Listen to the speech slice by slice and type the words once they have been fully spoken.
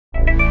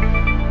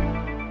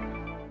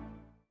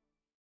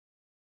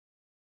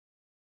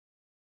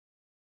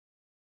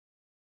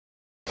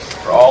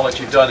all that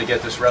you've done to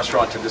get this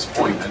restaurant to this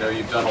point. I know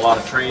you've done a lot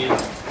of training.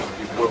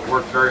 You've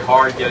worked very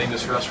hard getting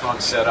this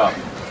restaurant set up.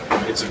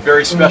 It's a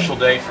very special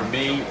day for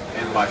me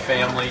and my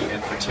family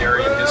and for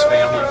Terry and his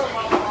family.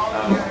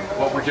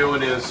 What we're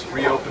doing is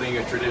reopening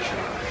a tradition,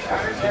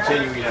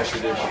 continuing that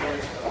tradition.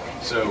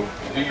 So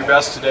do your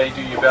best today,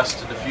 do your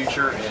best in the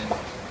future, and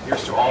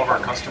here's to all of our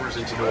customers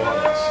and to New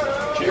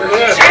Orleans. Cheers.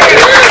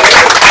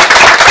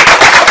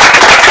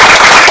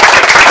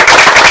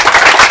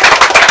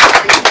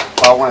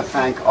 I want to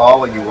thank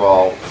all of you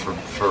all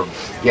for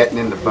getting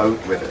in the boat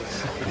with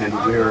us, and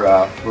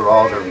we're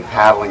all going to be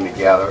paddling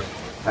together.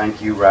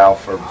 Thank you,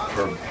 Ralph, for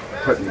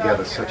putting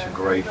together such a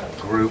great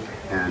group,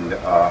 and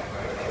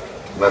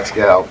let's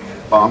go.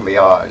 Bon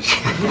voyage.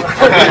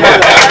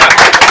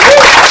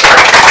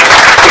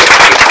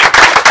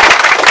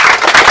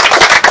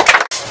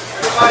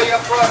 Everybody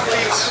up front,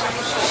 please.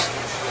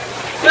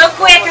 Real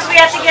quick, because we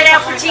have to get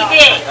out for TV.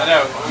 I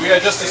know, we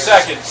had just a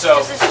second,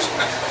 so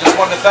just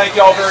wanted to thank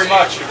you all very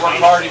much. You've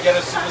worked hard to get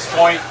us to this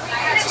point.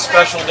 It's a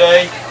special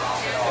day.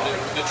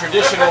 The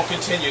tradition will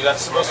continue.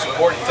 That's the most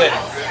important thing.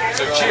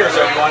 So cheers,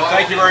 everyone.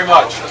 Thank you very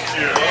much.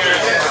 Cheers.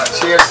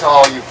 Cheers to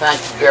all of you.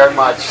 Thank you very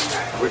much.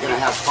 We're going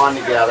to have fun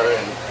together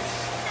and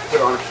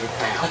put on a few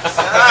pounds.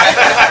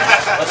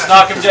 Let's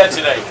knock them dead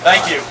today.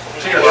 Thank you.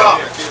 Cheers.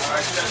 All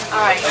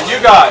right. And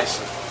you guys,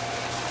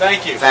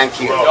 thank you.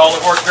 Thank you. You all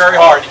have worked very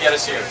hard to get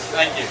us here.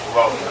 Thank you.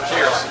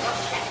 Cheers.